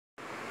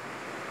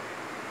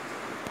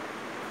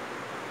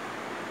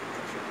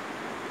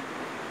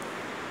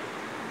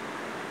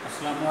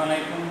আসসালামু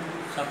আলাইকুম।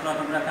 ছাত্ররা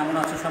তোমরা কেমন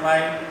আছো? সবাই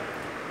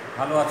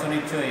ভালো আছো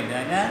নিশ্চয়ই,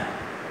 তাই না?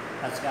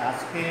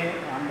 আজকে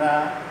আমরা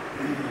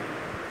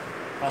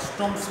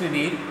অষ্টম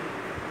শ্রেণীর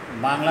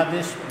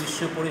বাংলাদেশ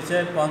বিশ্ব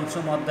পরিচয়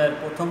পঞ্চম অধ্যায়ের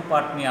প্রথম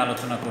পাঠ নিয়ে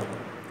আলোচনা করব।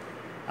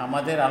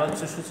 আমাদের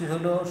আলোচ্যসূচি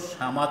হলো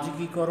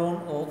সামাজিকীকরণ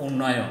ও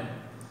উন্নয়ন।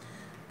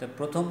 তো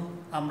প্রথম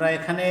আমরা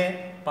এখানে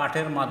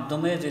পাঠের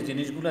মাধ্যমে যে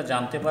জিনিসগুলো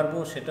জানতে পারবো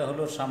সেটা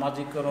হলো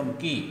সামাজিকীকরণ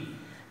কী,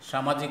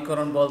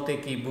 সামাজিকীকরণ বলতে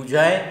কি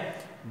বোঝায়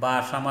বা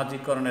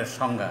সামাজিকীকরণের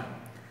সংজ্ঞা।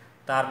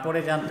 তারপরে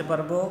জানতে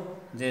পারবো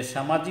যে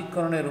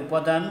সামাজিকীকরণের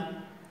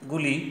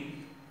উপাদানগুলি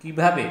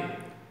কিভাবে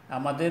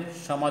আমাদের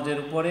সমাজের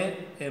উপরে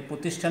এর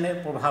প্রতিষ্ঠানের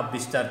প্রভাব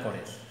বিস্তার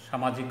করে,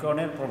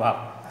 সামাজিকীকরণের প্রভাব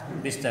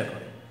বিস্তার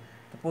করে।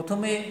 তো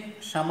প্রথমে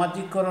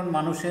সামাজিকীকরণ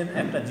মানুষের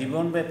একটা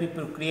জীবনব্যাপী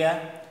প্রক্রিয়া।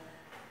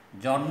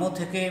 জন্ম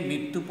থেকে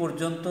মৃত্যু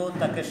পর্যন্ত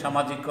তাকে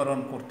সামাজিকীকরণ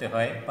করতে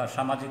হয় বা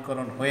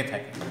সামাজিকীকরণ হয়ে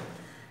থাকে।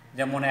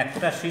 যেমন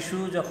একটা শিশু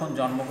যখন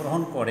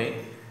জন্মগ্রহণ করে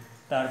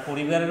তার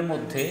পরিবারের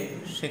মধ্যে,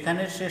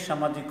 সেখানে সে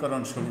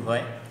সামাজিকীকরণ শুরু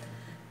হয়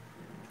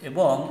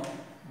এবং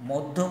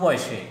মধ্য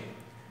বয়সে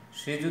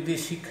সে যদি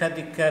শিক্ষা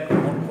দীক্ষা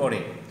গ্রহণ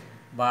করে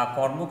বা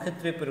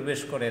কর্মক্ষেত্রে প্রবেশ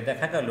করে,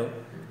 দেখা গেল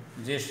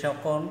যে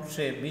যখন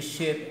সে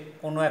বিশ্বের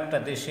কোনো একটা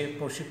দেশে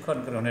প্রশিক্ষণ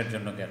গ্রহণের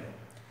জন্য গেল,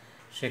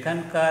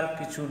 সেখানকার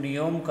কিছু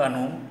নিয়ম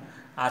কানুন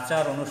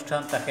আচার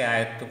অনুষ্ঠান তাকে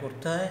আয়ত্ত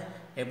করতে হয়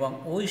এবং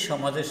ওই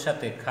সমাজের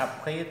সাথে খাপ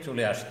খাইয়ে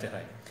চলে আসতে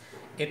হয়।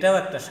 এটাও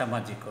একটা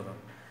সামাজিকীকরণ।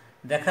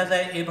 দেখা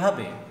যায়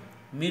এভাবে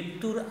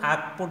মৃত্যুর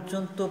আগ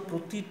পর্যন্ত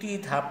প্রতিটি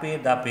ধাপে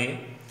ধাপে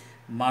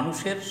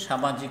মানুষের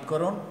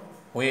সামাজিকীকরণ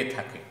হয়ে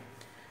থাকে।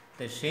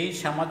 তো সেই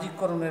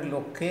সামাজিকীকরণের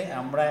লক্ষ্যে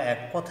আমরা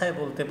এক কথায়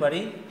বলতে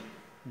পারি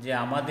যে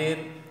আমাদের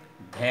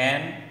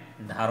ধ্যান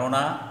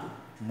ধারণা,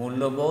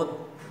 মূল্যবোধ,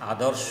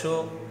 আদর্শ,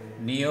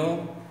 নিয়ম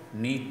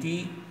নীতি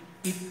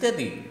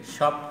ইত্যাদি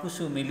সব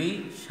কিছু মিলিয়ে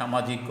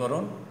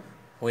সামাজিকীকরণ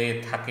হয়ে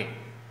থাকে।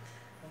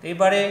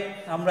 এবারে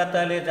আমরা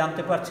তাহলে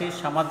জানতে পারছি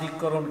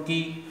সামাজিকীকরণ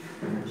কী।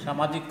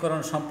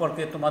 সামাজিকীকরণ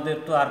সম্পর্কে তোমাদের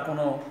তো আর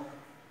কোনো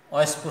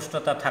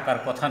অস্পষ্টতা থাকার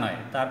কথা নয়।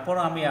 তারপর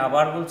আমি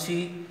আবার বলছি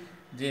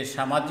যে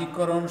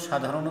সামাজিকীকরণ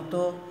সাধারণত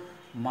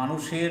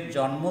মানুষের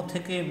জন্ম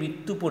থেকে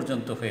মৃত্যু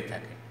পর্যন্ত হয়ে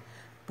থাকে।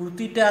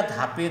 প্রতিটা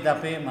ধাপে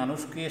ধাপে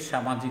মানুষকে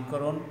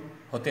সামাজিকীকরণ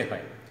হতে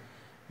হয়।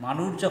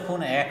 মানুষ যখন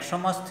এক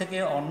সমাজ থেকে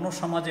অন্য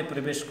সমাজে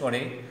প্রবেশ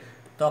করে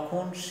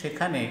তখন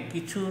সেখানে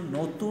কিছু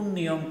নতুন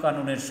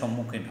নিয়মকানুনের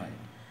সম্মুখীন হয়,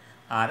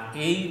 আর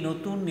এই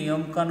নতুন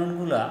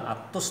নিয়মকানুনগুলো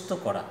আত্মস্থ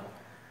করা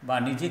বা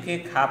নিজেকে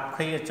খাপ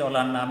খাইয়ে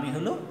চলার নামই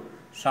হলো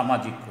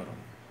সামাজিকীকরণ।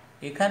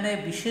 এখানে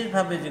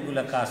বিশেষভাবে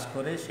যেগুলো কাজ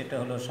করে সেটা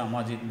হলো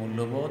সামাজিক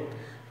মূল্যবোধ,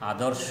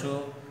 আদর্শ,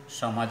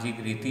 সামাজিক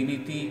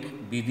রীতিনীতি,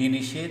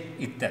 বিধিনিষেধ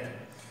ইত্যাদি।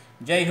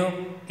 যাই হোক,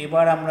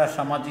 এবার আমরা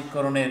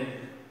সামাজিকীকরণের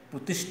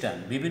প্রতিষ্ঠান,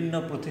 বিভিন্ন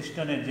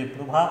প্রতিষ্ঠানের যে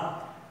প্রভাব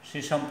সে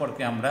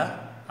সম্পর্কে আমরা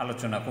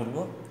আলোচনা করব।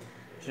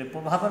 সে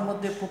প্রভাবের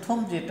মধ্যে প্রথম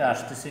যেটা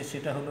আসতেছে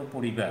সেটা হলো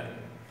পরিবার।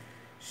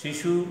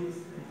 শিশু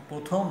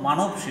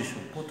মানব শিশু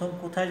প্রথম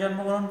কোথায়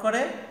জন্মগ্রহণ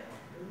করে?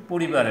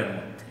 পরিবারের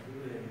মধ্যে।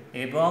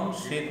 এবং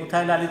সে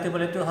কোথায় লালিত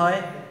পালিত হয়?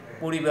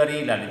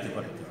 পরিবারেই লালিত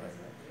পালিত হয়।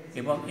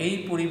 এবং এই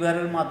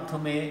পরিবারের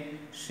মাধ্যমে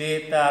সে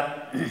তার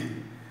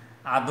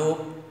আদব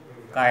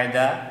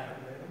কায়দা,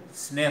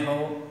 স্নেহ,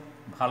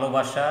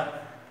 ভালোবাসা,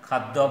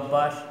 খাদ্য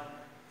অভ্যাস,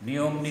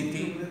 নিয়ম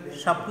নীতি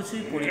সব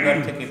কিছুই পরিবার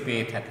থেকে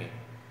পেয়ে থাকে।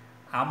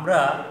 আমরা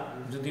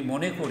যদি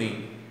মনে করি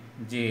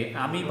যে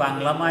আমি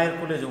বাংলা মায়ের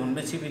কোলে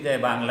জন্মেছি বিদায়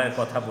বাংলার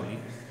কথা বলি,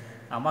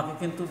 আমাকে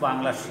কিন্তু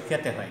বাংলা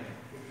শিখাতে হয় না।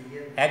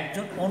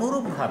 একজন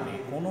অনুরূপভাবে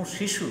কোনো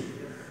শিশু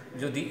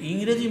যদি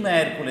ইংরেজি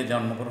মায়ের কোলে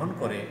জন্মগ্রহণ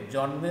করে,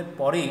 জন্মের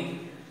পরেই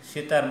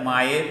সে তার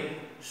মায়ের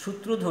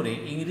সূত্র ধরে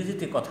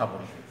ইংরেজিতে কথা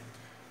বলবে।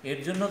 এর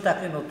জন্য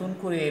তাকে নতুন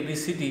করে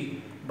ABCD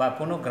বা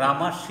কোনো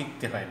গ্রামার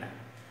শিখতে হয় না।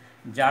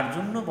 যার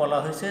জন্য বলা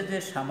হয়েছে যে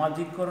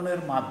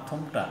সামাজিকীকরণের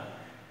মাধ্যমটা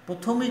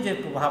প্রথমে যে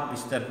প্রভাব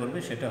বিস্তার করবে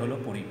সেটা হলো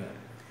পরিবার।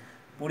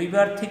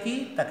 পরিবার থেকেই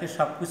তাকে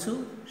সব কিছু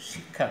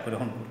শিক্ষা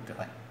গ্রহণ করতে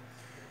হয়।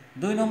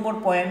 2 নম্বর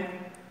পয়েন্ট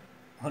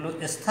হলো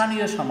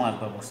স্থানীয় সমাজ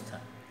ব্যবস্থা।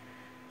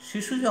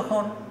 শিশু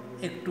যখন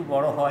একটু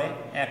বড় হয়,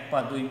 1 পা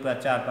 2 পা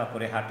 4 পা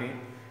করে হাঁটে,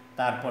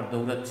 তারপর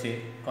দৌড়াচ্ছে,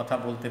 কথা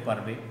বলতে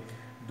পারবে,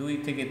 2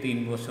 থেকে 3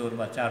 বছর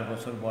বা 4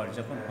 বছর বয়স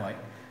যখন হয়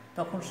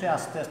তখন সে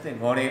আস্তে আস্তে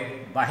ঘরের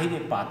বাহিরে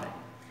পা দেয়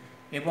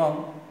এবং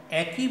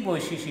একই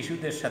বয়সী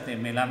শিশুদের সাথে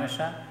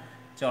মেলামেশা,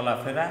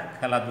 চলাফেরা,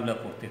 খেলাধুলা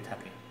করতে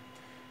থাকে।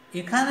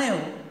 এখানেও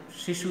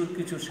শিশুর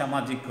কিছু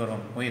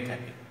সামাজিকীকরণ হয়ে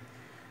থাকে।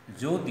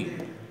 যদি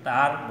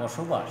তার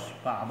বসবাস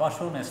বা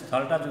আবাসন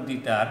স্থলটা যদি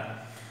তার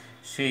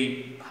সেই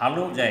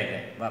ভালো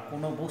জায়গায় বা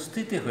কোনো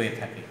বস্তিতে হয়ে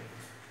থাকে,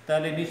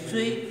 তাহলে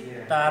নিশ্চয়ই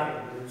তার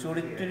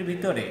চরিত্রের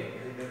ভিতরে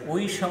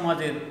ওই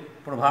সমাজের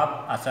প্রভাব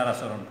আচার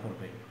আচরণ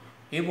করবে।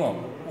 এবং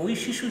ওই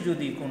শিশু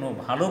যদি কোনো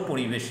ভালো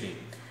পরিবেশে,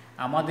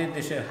 আমাদের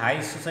দেশের হাই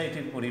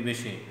সোসাইটির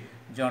পরিবেশে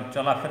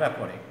চলাফেরা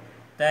করে,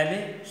 তাহলে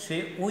সে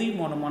ওই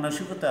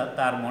মানসিকতা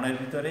তার মনের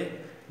ভিতরে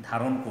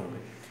ধারণ করবে।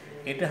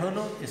 এটা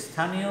হলো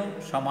স্থানীয়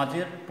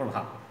সমাজের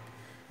প্রভাব।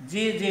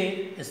 যে যে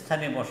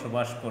স্থানে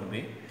বসবাস করবে,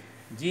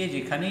 যে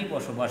যেখানেই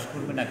বসবাস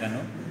করবে না কেন,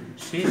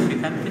 সে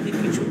সেখান থেকে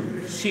কিছু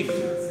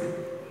শিখবে।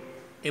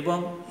 এবং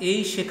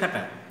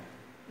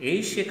এই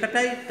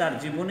শেখাটাই তার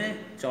জীবনে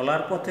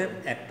চলার পথের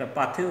একটা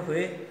পাথেয়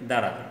হয়ে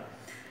দাঁড়াবে।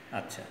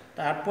 আচ্ছা,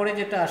 তারপরে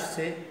যেটা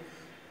আসছে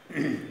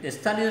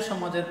স্থানীয়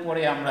সমাজের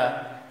পরে আমরা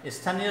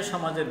স্থানীয়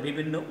সমাজের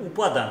বিভিন্ন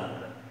উপাদান,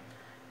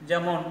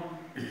 যেমন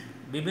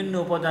বিভিন্ন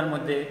উপাদান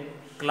মধ্যে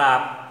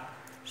ক্লাব,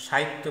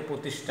 সাহিত্য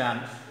প্রতিষ্ঠান,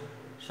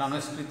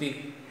 সাংস্কৃতিক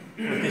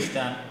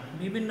প্রতিষ্ঠান,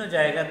 বিভিন্ন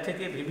জায়গা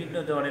থেকে বিভিন্ন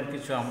ধরনের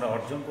কিছু আমরা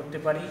অর্জন করতে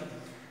পারি।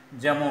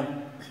 যেমন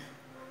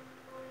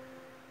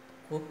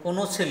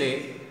কোনো ছেলে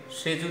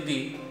সে যদি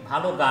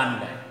ভালো গান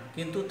গায়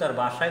কিন্তু তার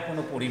বাসায়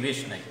কোনো পরিবেশ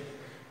নাই,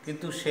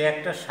 কিন্তু সে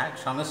একটা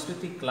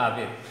সাংস্কৃতিক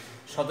ক্লাবের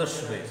সদস্য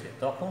হয়েছে,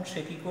 তখন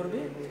সে কী করবে,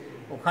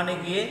 ওখানে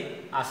গিয়ে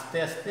আস্তে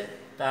আস্তে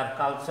তার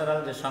কালচারাল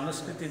যে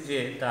সংস্কৃতির যে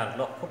তার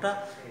লক্ষ্যটা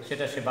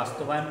সেটা সে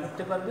বাস্তবায়ন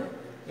করতে পারবে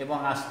এবং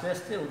আস্তে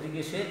আস্তে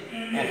ওদিকে সে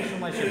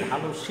একসময় সে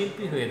ভালো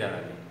শিল্পী হয়ে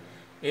দাঁড়াবে।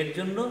 এর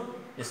জন্য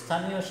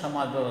স্থানীয়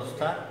সমাজ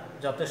ব্যবস্থা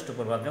যথেষ্ট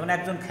প্রভাব। যেমন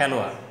একজন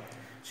খেলোয়াড়,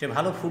 সে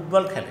ভালো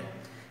ফুটবল খেলে,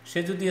 সে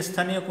যদি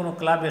স্থানীয় কোনো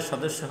ক্লাবের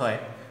সদস্য হয়,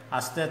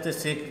 আস্তে আস্তে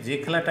সে যে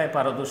খেলাটায়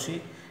পারদর্শী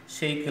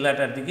সেই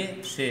খেলাটার দিকে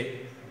সে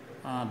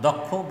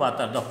দক্ষ বা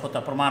তার দক্ষতা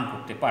প্রমাণ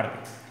করতে পারবে।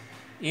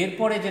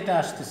 এরপরে যেটা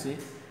আসতেছে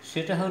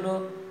সেটা হলো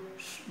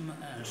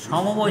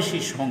সমবয়সী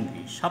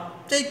সঙ্গী।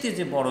 সবচাইতে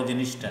যে বড়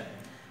জিনিসটা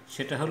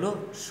সেটা হলো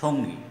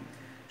সঙ্গী।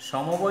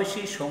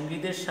 সমবয়সী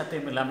সঙ্গীদের সাথে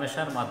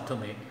মেলামেশার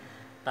মাধ্যমে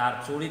তার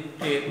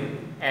চরিত্রের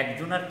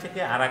একজনের থেকে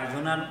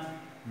আরেকজনের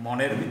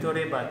মনের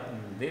ভিতরে বা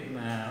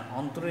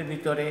অন্তরের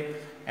ভিতরে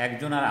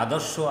একজনের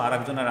আদর্শ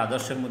আরেকজনের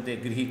আদর্শের মধ্যে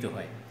গৃহীত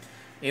হয়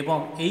এবং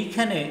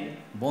এইখানে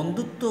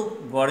বন্ধুত্ব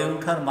গড়ে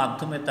ওঠার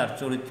মাধ্যমে তার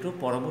চরিত্র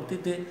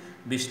পরবর্তীতে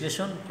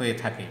বিশ্লেষণ হয়ে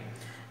থাকে।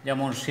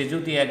 যেমন সে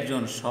যদি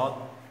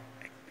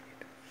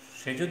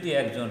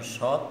একজন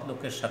সৎ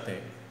লোকের সাথে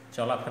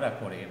চলাফেরা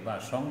করে বা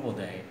সঙ্গ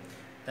দেয়,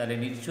 তাহলে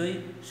নিশ্চয়ই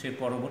সে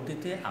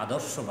পরবর্তীতে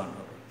আদর্শবান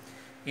হবে।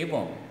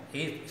 এবং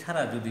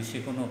এছাড়া যদি সে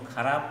কোনো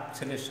খারাপ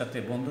ছেলের সাথে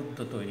বন্ধুত্ব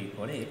তৈরি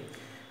করে,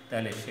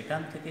 তাহলে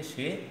সেখান থেকে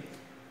সে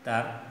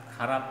তার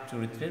খারাপ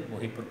চরিত্রের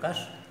বহিঃপ্রকাশ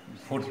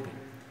ঘটবে।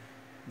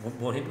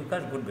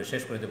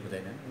 শেষ করে দেবো,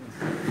 তাই না?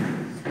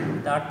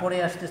 তারপরে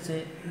আসতেছে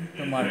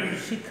তোমার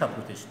শিক্ষা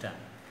প্রতিষ্ঠান।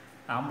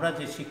 আমরা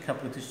যে শিক্ষা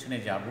প্রতিষ্ঠানে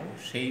যাব,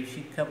 সেই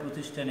শিক্ষা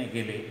প্রতিষ্ঠানে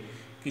গেলে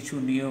কিছু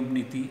নিয়ম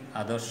নীতি,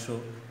 আদর্শ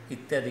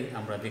ইত্যাদি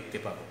আমরা দেখতে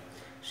পাব।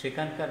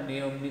 সেখানকার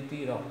নিয়ম নীতি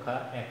রক্ষা,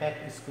 এক এক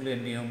স্কুলের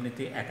নিয়ম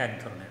নীতি এক এক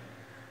ধরনের।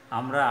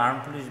 আমরা আর্ম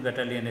পুলিশ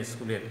ব্যাটালিয়ন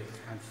স্কুলের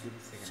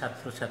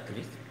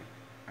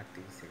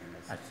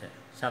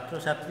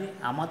ছাত্রছাত্রী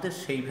আমাদের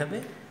সেইভাবে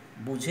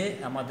বুঝে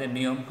আমাদের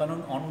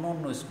নিয়মকানুন অন্য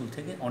স্কুল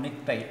থেকে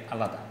অনেকটাই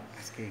আলাদা।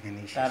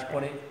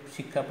 তারপরে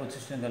শিক্ষা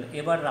প্রতিষ্ঠান গেল।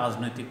 এবার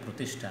রাজনৈতিক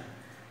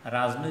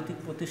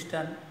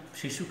প্রতিষ্ঠান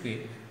শিশুকে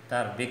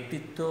তার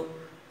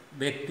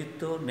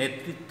ব্যক্তিত্ব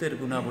নেতৃত্বের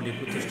গুণাবলী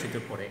প্রতিষ্ঠিত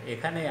করে।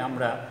 এখানে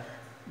আমরা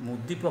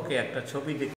উদ্দীপকে একটা ছবি দেখি।